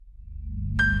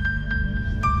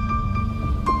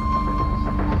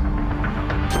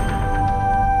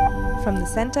From the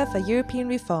Center for European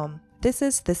Reform, this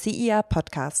is the CER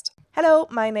podcast. Hello,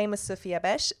 my name is Sophia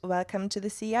Besch. Welcome to the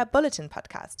CER Bulletin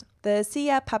podcast. The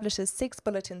CER publishes 6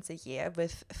 bulletins a year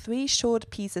with 3 short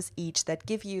pieces each that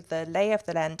give you the lay of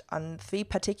the land on 3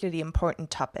 particularly important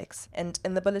topics. And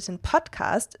in the Bulletin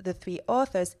podcast, the 3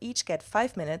 authors each get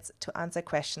 5 minutes to answer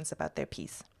questions about their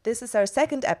piece. This is our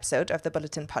 2nd episode of the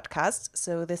Bulletin podcast,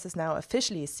 so this is now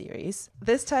officially a series.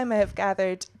 This time I have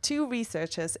gathered 2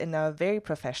 researchers in our very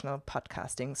professional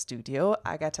podcasting studio,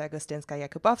 Agata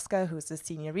Gustinska-Jakubowska, who's a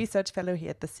senior research fellow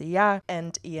here at the CER,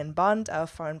 and Ian Bond, our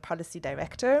foreign policy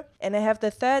director. And I have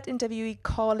the 3rd interviewee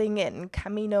calling in,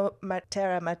 Camino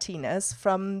Matera Martinez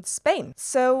from Spain.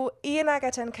 So Ian,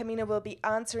 Agata and Camino will be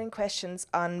answering questions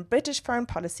on British foreign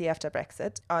policy after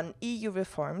Brexit, on EU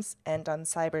reforms and on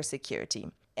cybersecurity.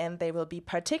 And they will be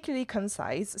particularly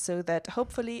concise so that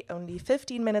hopefully only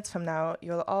 15 minutes from now,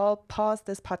 you'll all pause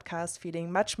this podcast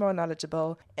feeling much more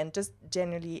knowledgeable and just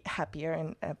generally happier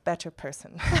and a better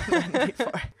person than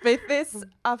before. With this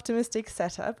optimistic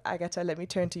setup, Agata, let me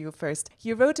turn to you first.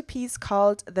 You wrote a piece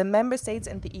called The Member States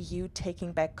and the EU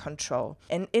Taking Back Control.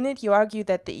 And in it, you argue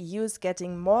that the EU is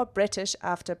getting more British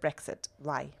after Brexit.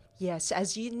 Why? Yes,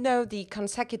 as you know, the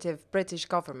consecutive British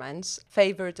governments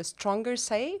favoured a stronger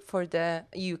say for the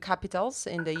EU capitals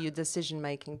in the EU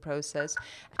decision-making process.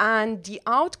 And the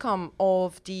outcome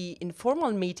of the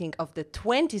informal meeting of the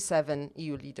 27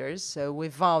 EU leaders, so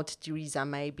without Theresa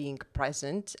May being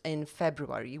present in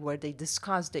February, where they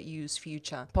discussed the EU's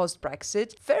future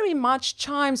post-Brexit, very much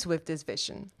chimes with this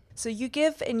vision. So you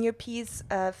give in your piece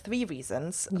 3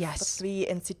 reasons Yes. for 3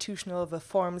 institutional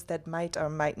reforms that might or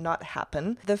might not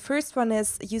happen. The first one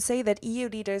is you say that EU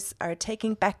leaders are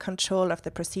taking back control of the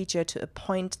procedure to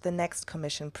appoint the next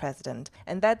Commission president.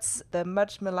 And that's the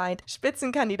much maligned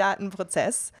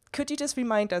Spitzenkandidatenprozess. Could you just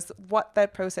remind us what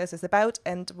that process is about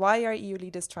and why are EU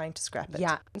leaders trying to scrap it?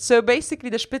 Yeah, so basically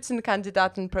the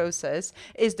Spitzenkandidaten process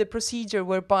is the procedure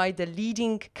whereby the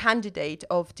leading candidate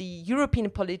of the European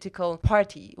political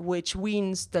party, which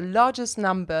wins the largest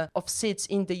number of seats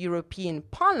in the European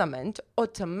Parliament,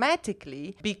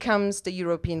 automatically becomes the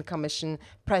European Commission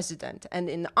president. And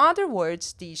in other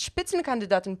words, the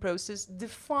Spitzenkandidaten process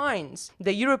defines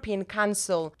the European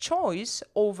Council choice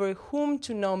over whom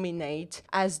to nominate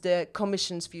as the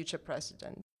Commission's future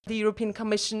president. The European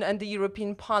Commission and the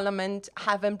European Parliament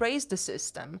have embraced the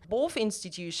system. Both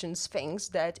institutions think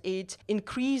that it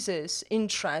increases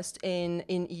interest in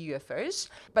EU affairs,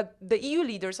 but the EU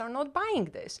leaders are not buying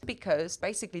this because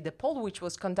basically the poll which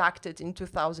was conducted in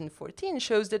 2014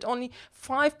 shows that only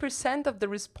 5% of the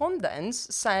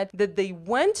respondents said that they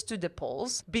went to the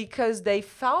polls because they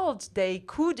felt they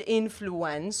could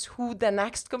influence who the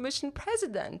next Commission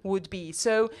president would be.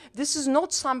 So this is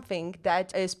not something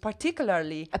that is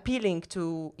particularly appealing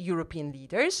to European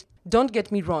leaders. Don't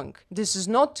get me wrong. This is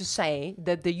not to say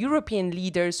that the European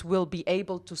leaders will be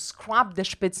able to scrap the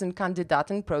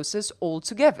Spitzenkandidaten process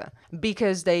altogether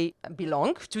because they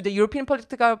belong to the European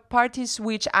political parties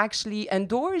which actually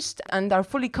endorsed and are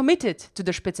fully committed to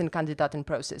the Spitzenkandidaten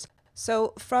process.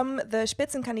 So from the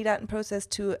Spitzenkandidaten process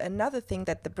to another thing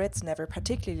that the Brits never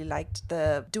particularly liked,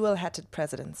 the dual-hatted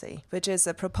presidency, which is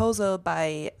a proposal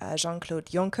by Jean-Claude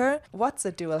Juncker. What's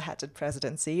a dual-hatted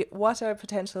presidency? What are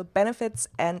potential benefits?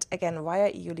 And again, why are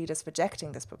EU leaders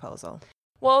rejecting this proposal?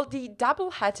 Well, the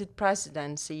double-hatted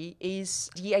presidency is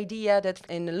the idea that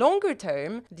in the longer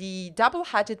term, the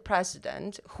double-hatted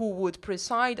president who would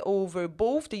preside over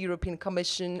both the European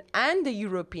Commission and the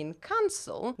European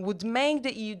Council would make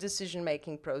the EU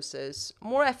decision-making process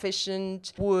more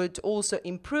efficient, would also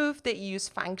improve the EU's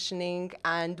functioning,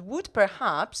 and would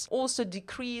perhaps also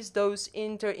decrease those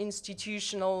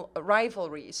interinstitutional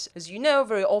rivalries. As you know,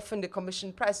 very often the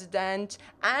Commission president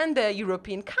and the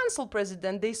European Council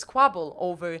president, they squabble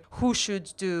over who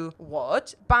should do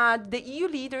what. But the EU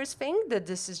leaders think that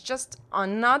this is just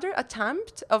another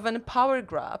attempt of a power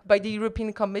grab by the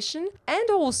European Commission and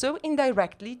also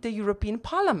indirectly the European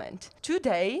Parliament.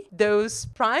 Today, those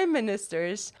prime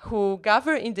ministers who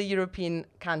govern in the European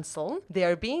Council, they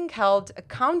are being held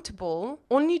accountable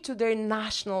only to their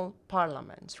national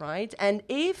parliaments, right? And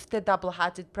if the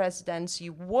double-hatted presidency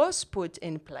was put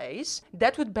in place,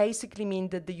 that would basically mean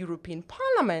that the European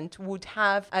Parliament would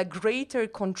have a greater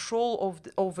control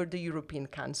over the European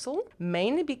Council,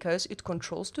 mainly because it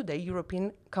controls today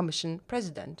European Commission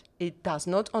president. It does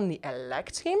not only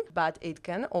elect him, but it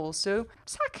can also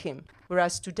sack him.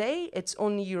 Whereas today, it's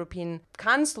only European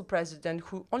Council president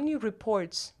who only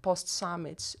reports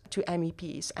post-summits to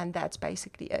MEPs, and that's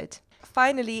basically it.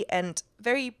 Finally, and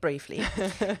very briefly,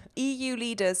 EU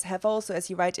leaders have also, as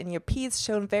you write in your piece,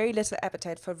 shown very little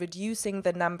appetite for reducing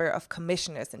the number of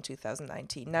commissioners in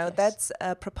 2019. Now, that's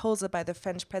a proposal by the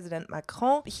French President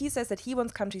Macron. He says that he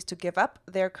wants countries to give up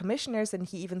their commissioners, and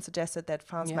he even suggested that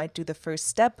France might do the first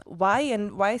step. Why,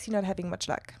 and why is he not having much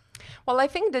luck? Well, I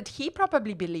think that he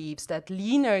probably believes that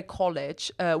leaner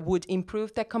college would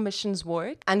improve the Commission's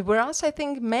work. And whereas I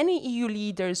think many EU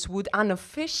leaders would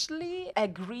unofficially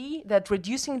agree that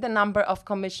reducing the number of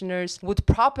commissioners would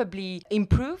probably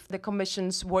improve the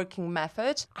Commission's working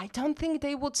method, I don't think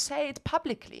they would say it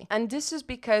publicly. And this is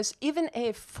because even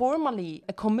if formally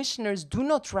commissioners do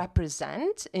not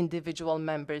represent individual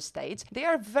member states, they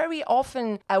are very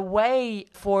often a way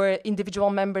for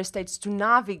individual member states to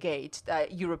navigate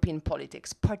European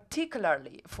politics,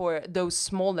 particularly for those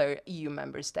smaller EU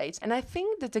member states. And I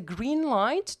think that a green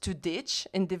light to ditch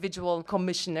individual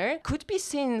commissioner could be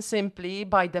seen simply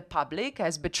by the public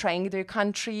as betraying their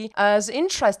country, as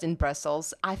interest in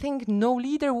Brussels. I think no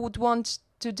leader would want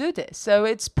to do this, so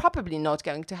it's probably not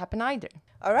going to happen either.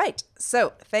 All right,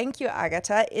 so thank you,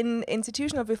 Agatha. In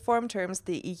institutional reform terms,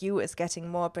 the EU is getting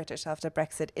more British after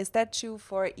Brexit. Is that true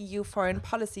for EU foreign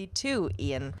policy too,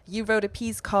 Ian? You wrote a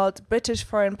piece called British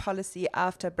Foreign Policy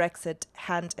After Brexit,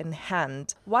 Hand in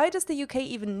Hand. Why does the UK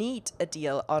even need a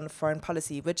deal on foreign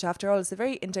policy, which after all is a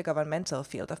very intergovernmental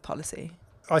field of policy?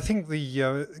 I think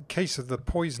the case of the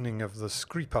poisoning of the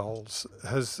Skripals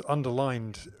has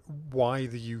underlined why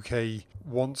the UK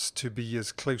wants to be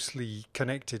as closely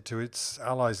connected to its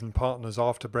allies and partners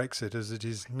after Brexit as it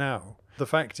is now. The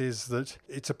fact is that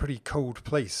it's a pretty cold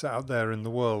place out there in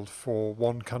the world for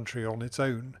one country on its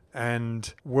own,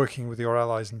 and working with your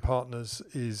allies and partners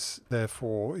is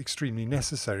therefore extremely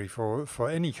necessary for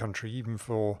any country, even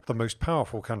for the most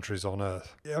powerful countries on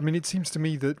earth. I mean, it seems to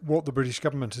me that what the British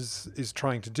government is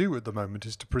trying to do at the moment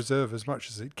is to preserve as much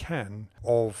as it can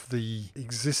of the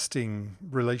existing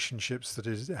relationships that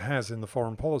it has in the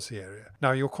foreign policy area.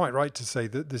 Now, you're quite right to say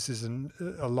that this is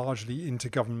a largely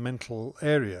intergovernmental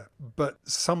area, but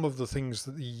some of the things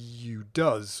that the EU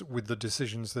does with the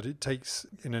decisions that it takes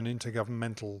in an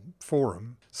intergovernmental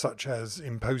forum, such as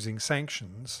imposing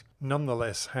sanctions,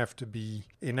 nonetheless have to be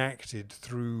enacted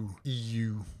through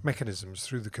EU mechanisms,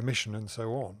 through the Commission and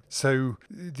so on. So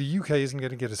the UK isn't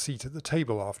going to get a seat at the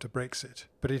table after Brexit,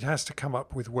 but it has to come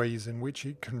up with ways in which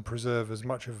it can preserve as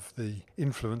much of the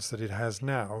influence that it has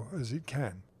now as it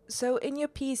can. So in your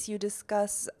piece, you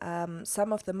discuss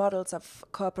some of the models of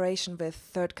cooperation with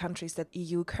third countries that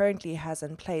EU currently has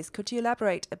in place. Could you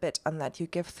elaborate a bit on that? You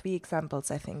give 3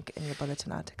 examples, I think, in your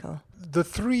bulletin article. The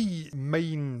 3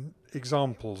 main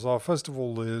examples are, first of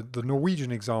all, the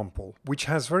Norwegian example, which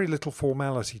has very little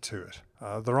formality to it.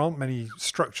 There aren't many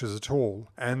structures at all,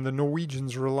 and the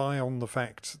Norwegians rely on the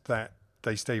fact that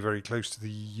they stay very close to the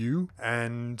EU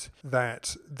and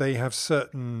that they have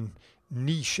certain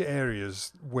niche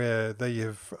areas where they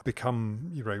have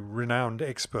become, renowned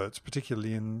experts,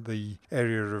 particularly in the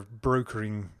area of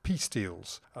brokering peace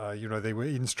deals. They were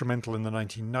instrumental in the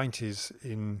 1990s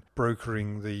in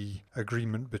brokering the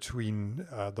agreement between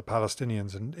the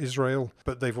Palestinians and Israel,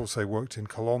 but they've also worked in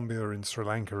Colombia, in Sri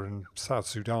Lanka and South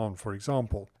Sudan, for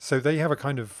example. So they have a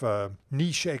kind of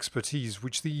niche expertise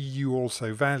which the EU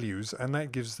also values, and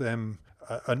that gives them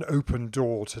an open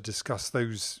door to discuss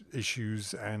those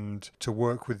issues and to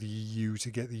work with the EU to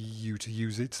get the EU to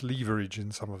use its leverage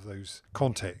in some of those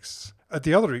contexts. At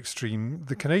the other extreme,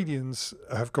 the Canadians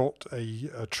have got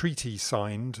a treaty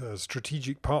signed, a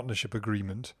strategic partnership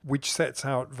agreement, which sets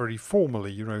out very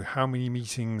formally, how many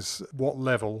meetings, what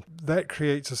level. That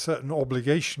creates a certain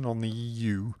obligation on the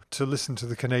EU to listen to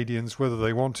the Canadians whether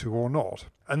they want to or not.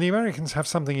 And the Americans have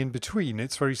something in between.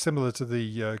 It's very similar to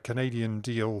the Canadian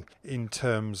deal in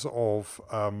terms of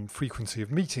frequency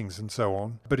of meetings and so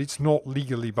on, but it's not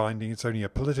legally binding, it's only a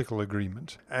political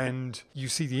agreement. And you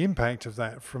see the impact of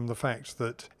that from the fact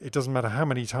that it doesn't matter how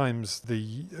many times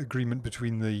the agreement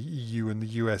between the EU and the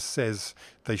US says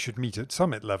they should meet at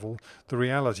summit level, the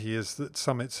reality is that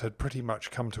summits had pretty much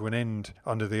come to an end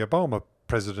under the Obama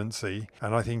presidency,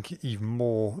 and I think even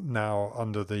more now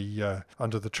under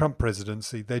the Trump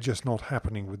presidency. They're just not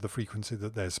happening with the frequency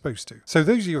that they're supposed to. So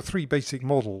those are your 3 basic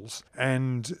models,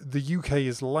 and the UK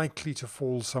is likely to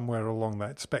fall somewhere along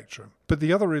that spectrum. But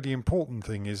the other really important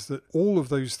thing is that all of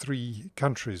those 3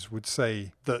 countries would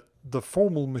say that the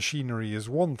formal machinery is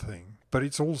one thing, but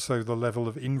it's also the level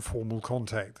of informal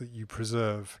contact that you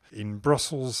preserve in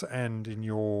Brussels and in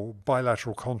your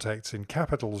bilateral contacts in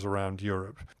capitals around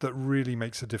Europe that really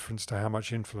makes a difference to how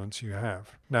much influence you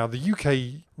have. Now, the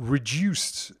UK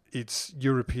reduced its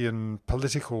European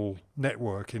political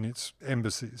network in its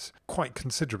embassies quite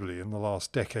considerably in the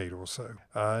last decade or so.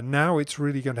 Now it's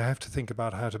really going to have to think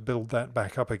about how to build that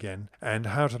back up again and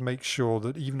how to make sure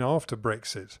that even after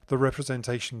Brexit, the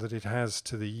representation that it has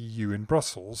to the EU in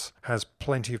Brussels has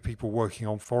plenty of people working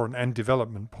on foreign and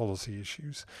development policy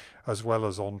issues, as well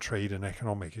as on trade and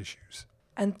economic issues.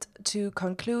 And to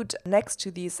conclude, next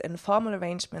to these informal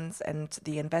arrangements and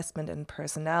the investment in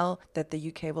personnel that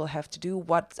the UK will have to do,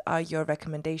 what are your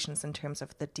recommendations in terms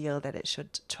of the deal that it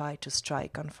should try to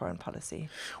strike on foreign policy?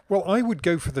 Well, I would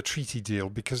go for the treaty deal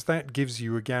because that gives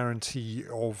you a guarantee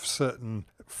of certain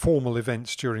formal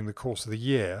events during the course of the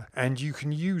year, and you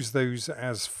can use those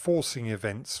as forcing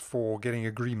events for getting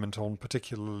agreement on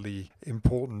particularly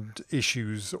important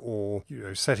issues, or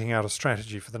setting out a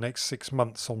strategy for the next 6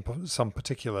 months on some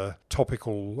particular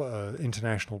topical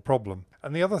international problem.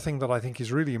 And the other thing that I think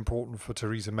is really important for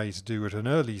Theresa May to do at an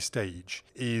early stage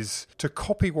is to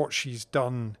copy what she's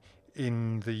done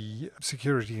in the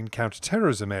security and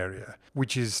counterterrorism area,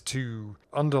 which is to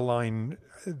underline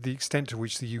the extent to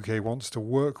which the UK wants to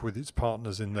work with its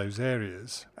partners in those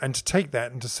areas, and to take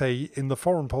that and to say, in the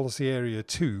foreign policy area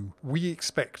too, we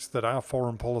expect that our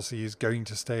foreign policy is going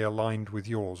to stay aligned with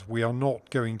yours. We are not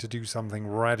going to do something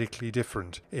radically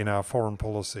different in our foreign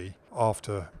policy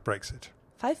after Brexit.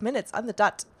 5 minutes on the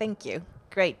dot. Thank you.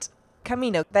 Great.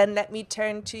 Camino, then let me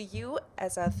turn to you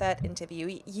as our third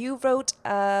interviewee. You wrote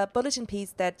a bulletin piece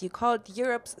that you called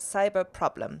Europe's Cyber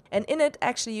Problem. And in it,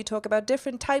 actually, you talk about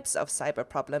different types of cyber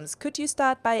problems. Could you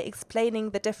start by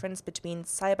explaining the difference between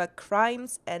cyber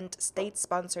crimes and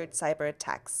state-sponsored cyber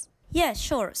attacks? Yeah,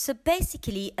 sure. So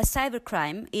basically, a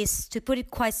cybercrime is, to put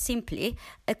it quite simply,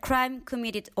 a crime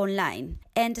committed online.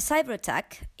 And a cyber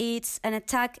attack, it's an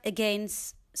attack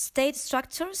against state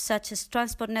structures such as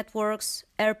transport networks,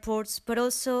 airports, but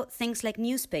also things like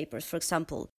newspapers, for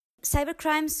example.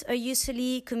 Cybercrimes are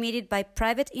usually committed by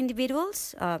private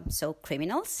individuals, so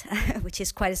criminals, which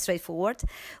is quite straightforward,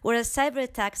 whereas cyber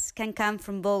attacks can come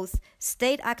from both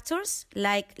state actors,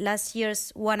 like last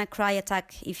year's WannaCry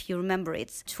attack, if you remember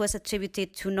it, which was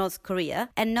attributed to North Korea,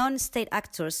 and non-state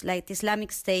actors like the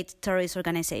Islamic State terrorist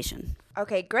organization.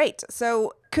 Okay, great.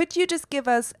 So could you just give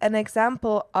us an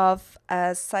example of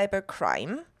a cyber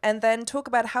crime and then talk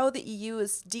about how the EU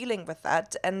is dealing with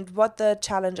that and what the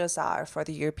challenges are for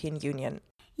the European Union?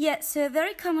 Yeah, so a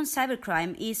very common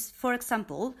cybercrime is, for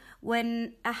example,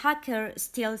 when a hacker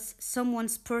steals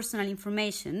someone's personal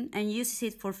information and uses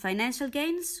it for financial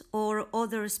gains or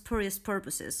other spurious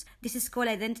purposes. This is called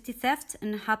identity theft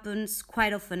and happens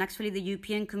quite often. Actually, the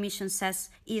European Commission says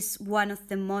is one of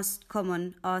the most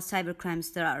common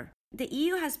cybercrimes there are. The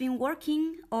EU has been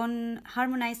working on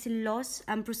harmonizing laws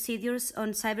and procedures on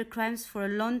cybercrimes for a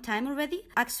long time already.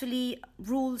 Actually,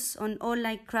 rules on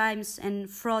online crimes and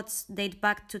frauds date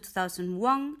back to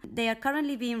 2001. They are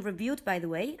currently being reviewed, by the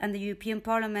way, and the European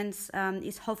Parliament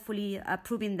is hopefully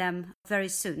approving them very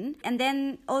soon. And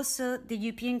then also the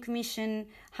European Commission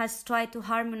has tried to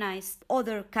harmonize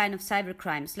other kind of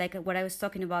cybercrimes, like what I was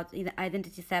talking about,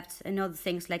 identity theft and other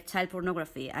things like child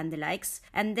pornography and the likes.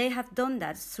 And they have done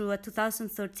that through a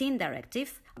 2013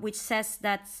 directive, which says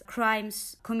that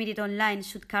crimes committed online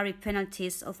should carry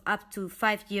penalties of up to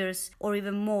 5 years or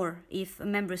even more if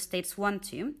member states want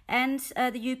to. And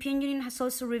the European Union has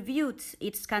also reviewed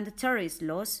its counter-terrorist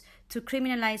laws to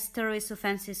criminalize terrorist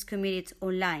offenses committed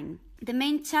online. The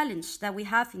main challenge that we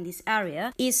have in this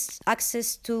area is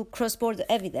access to cross-border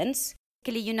evidence.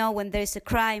 You know, when there is a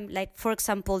crime, like, for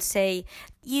example, say,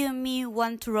 you and me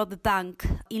want to rob a bank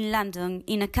in London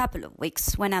in a couple of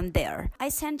weeks when I'm there. I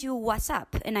send you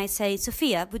WhatsApp and I say,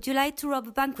 Sophia, would you like to rob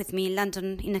a bank with me in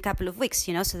London in a couple of weeks,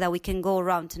 so that we can go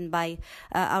around and buy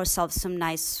ourselves some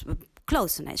nice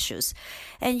clothes and nice shoes.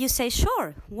 And you say,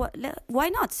 sure, why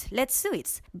not? Let's do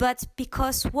it. But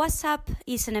because WhatsApp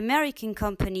is an American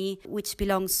company, which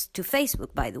belongs to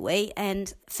Facebook, by the way,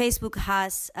 and Facebook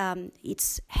has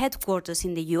its headquarters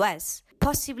in the US,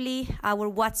 possibly our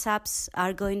WhatsApps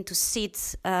are going to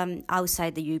sit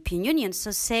outside the European Union.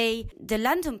 So say the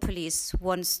London police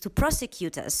wants to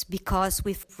prosecute us because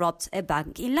we've robbed a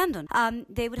bank in London.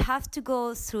 They would have to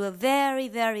go through a very,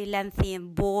 very lengthy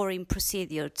and boring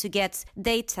procedure to get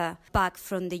data back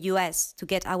from the US, to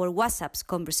get our WhatsApp's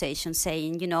conversation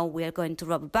saying, we are going to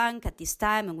rob a bank at this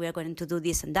time and we are going to do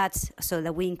this and that, so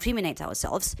that we incriminate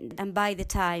ourselves. And by the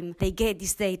time they get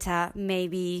this data,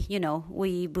 maybe,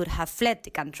 we would have fled fled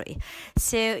the country.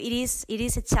 So it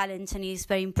is a challenge, and it is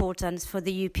very important for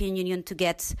the European Union to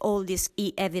get all this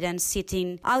evidence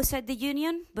sitting outside the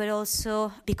Union, but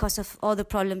also because of all the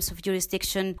problems of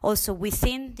jurisdiction also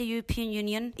within the European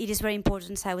Union. It is very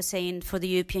important, as I was saying, for the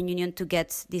European Union to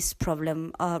get this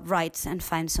problem right and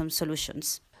find some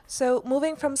solutions. So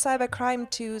moving from cybercrime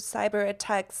to cyber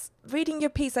attacks, reading your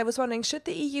piece, I was wondering, should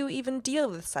the EU even deal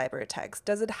with cyber attacks?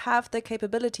 Does it have the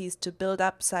capabilities to build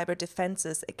up cyber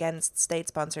defenses against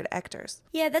state-sponsored actors?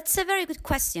 Yeah, that's a very good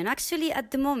question. Actually,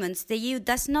 at the moment, the EU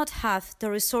does not have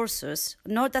the resources,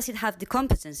 nor does it have the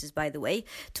competences, by the way,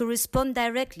 to respond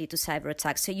directly to cyber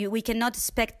attacks. So we cannot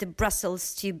expect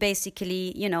Brussels to basically,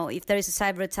 if there is a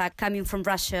cyber attack coming from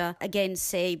Russia against,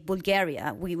 say,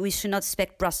 Bulgaria, we should not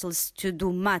expect Brussels to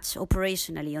do much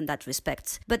operationally on that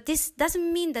respect. But this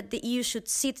doesn't mean that the EU should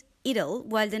sit idle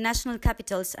while the national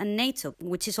capitals and NATO,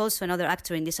 which is also another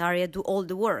actor in this area, do all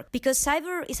the work. Because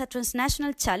cyber is a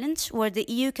transnational challenge where the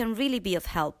EU can really be of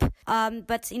help.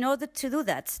 But in order to do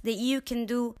that, the EU can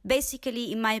do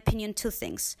basically, in my opinion, two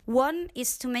things. One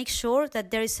is to make sure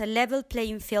that there is a level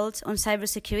playing field on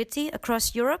cybersecurity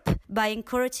across Europe by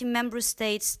encouraging member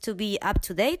states to be up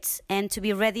to date and to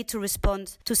be ready to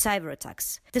respond to cyber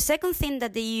attacks. The second thing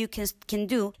that the EU can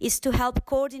do is to help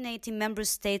coordinating member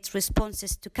states'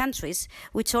 responses to countries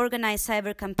which organize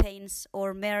cyber campaigns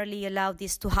or merely allow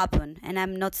this to happen. And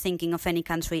I'm not thinking of any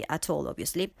country at all,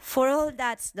 obviously. For all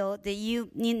that, though, the EU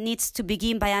needs to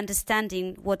begin by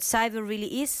understanding what cyber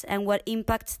really is and what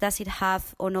impact does it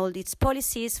have on all its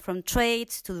policies, from trade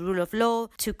to the rule of law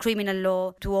to criminal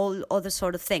law to all other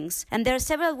sort of things. And there are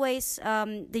several ways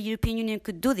the European Union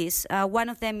could do this. One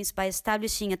of them is by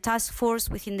establishing a task force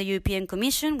within the European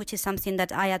Commission, which is something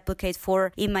that I advocate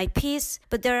for in my piece.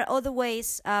 But there are other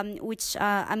ways which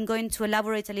I'm going to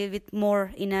elaborate a little bit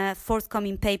more in a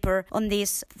forthcoming paper on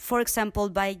this. For example,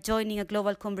 by joining a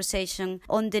global conversation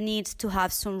on the need to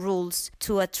have some rules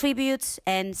to attribute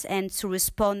and to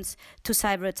respond to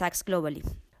cyber attacks globally.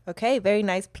 Okay, very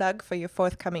nice plug for your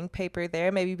forthcoming paper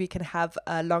there. Maybe we can have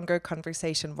a longer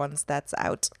conversation once that's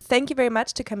out. Thank you very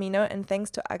much to Camino, and thanks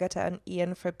to Agatha and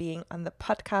Ian for being on the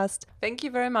podcast. Thank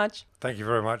you very much. Thank you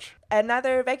very much.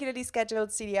 Another regularly scheduled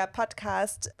CDR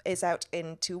podcast is out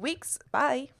in 2 weeks.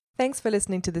 Bye. Thanks for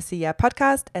listening to the CER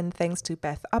podcast, and thanks to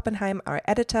Beth Oppenheim, our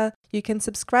editor. You can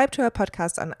subscribe to our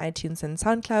podcast on iTunes and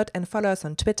SoundCloud and follow us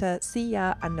on Twitter,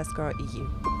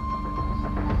 CER_EU.